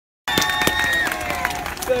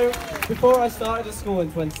So, before I started at school in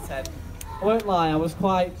 2010, I won't lie, I was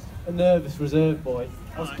quite a nervous, reserved boy.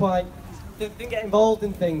 Didn't get involved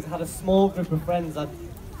in things, I had a small group of friends. I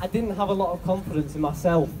didn't have a lot of confidence in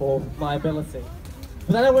myself or my ability.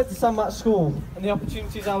 But then I went to Sandbach School, and the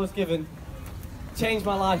opportunities I was given changed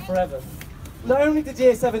my life forever. Not only did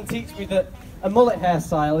Year 7 teach me that a mullet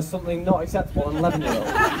hairstyle is something not acceptable in an 11-year-old,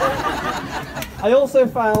 I also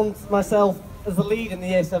found myself as the lead in the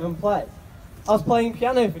Year 7 play. I was playing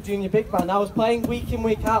piano for Junior Big Band. I was playing week in,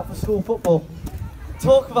 week out for school football.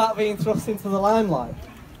 Talk about being thrust into the limelight.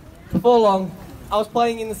 Before long, I was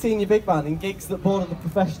playing in the Senior Big Band in gigs that bordered the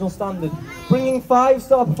professional standard, bringing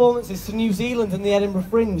 5-star performances to New Zealand and the Edinburgh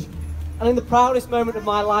Fringe. And in the proudest moment of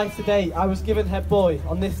my life to date, I was given head boy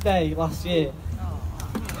on this day last year.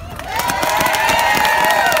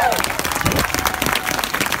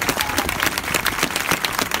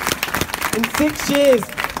 In 6 years,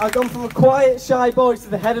 I've gone from a quiet, shy boy to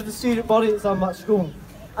the head of the student body at Sandbach School.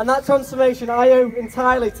 And that transformation I owe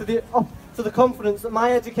entirely to the confidence that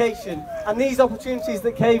my education and these opportunities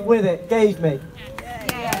that came with it gave me.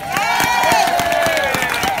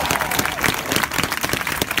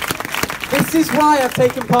 This is why I've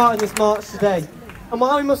taken part in this march today, and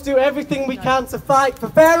why we must do everything we can to fight for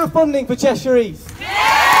fairer funding for Cheshire East.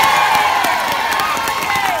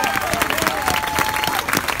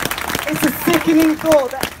 It's a sickening thought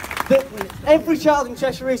that every child in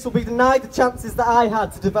Cheshire East will be denied the chances that I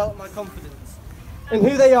had to develop my confidence in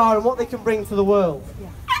who they are and what they can bring to the world.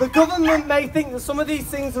 The government may think that some of these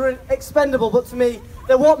things are expendable, but to me,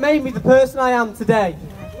 they're what made me the person I am today.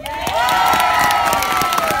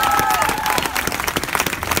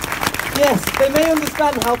 Yes, they may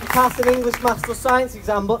understand how to pass an English, Maths or Science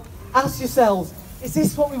exam, but ask yourselves, is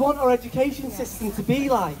this what we want our education system to be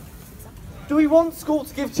like? Do we want schools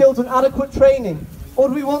to give children adequate training? Or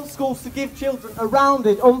do we want schools to give children a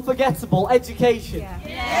rounded, unforgettable education?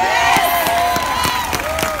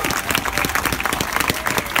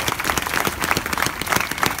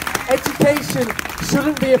 Education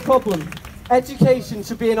shouldn't be a problem. Education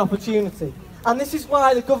should be an opportunity. And this is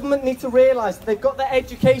why the government need to realise that they've got their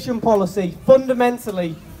education policy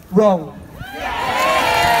fundamentally wrong.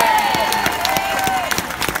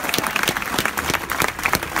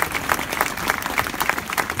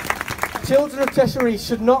 Children of Cheshire East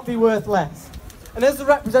should not be worth less. And as the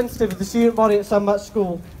representative of the student body at Sandbach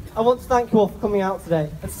School, I want to thank you all for coming out today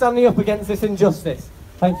and standing up against this injustice.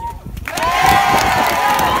 Thank you.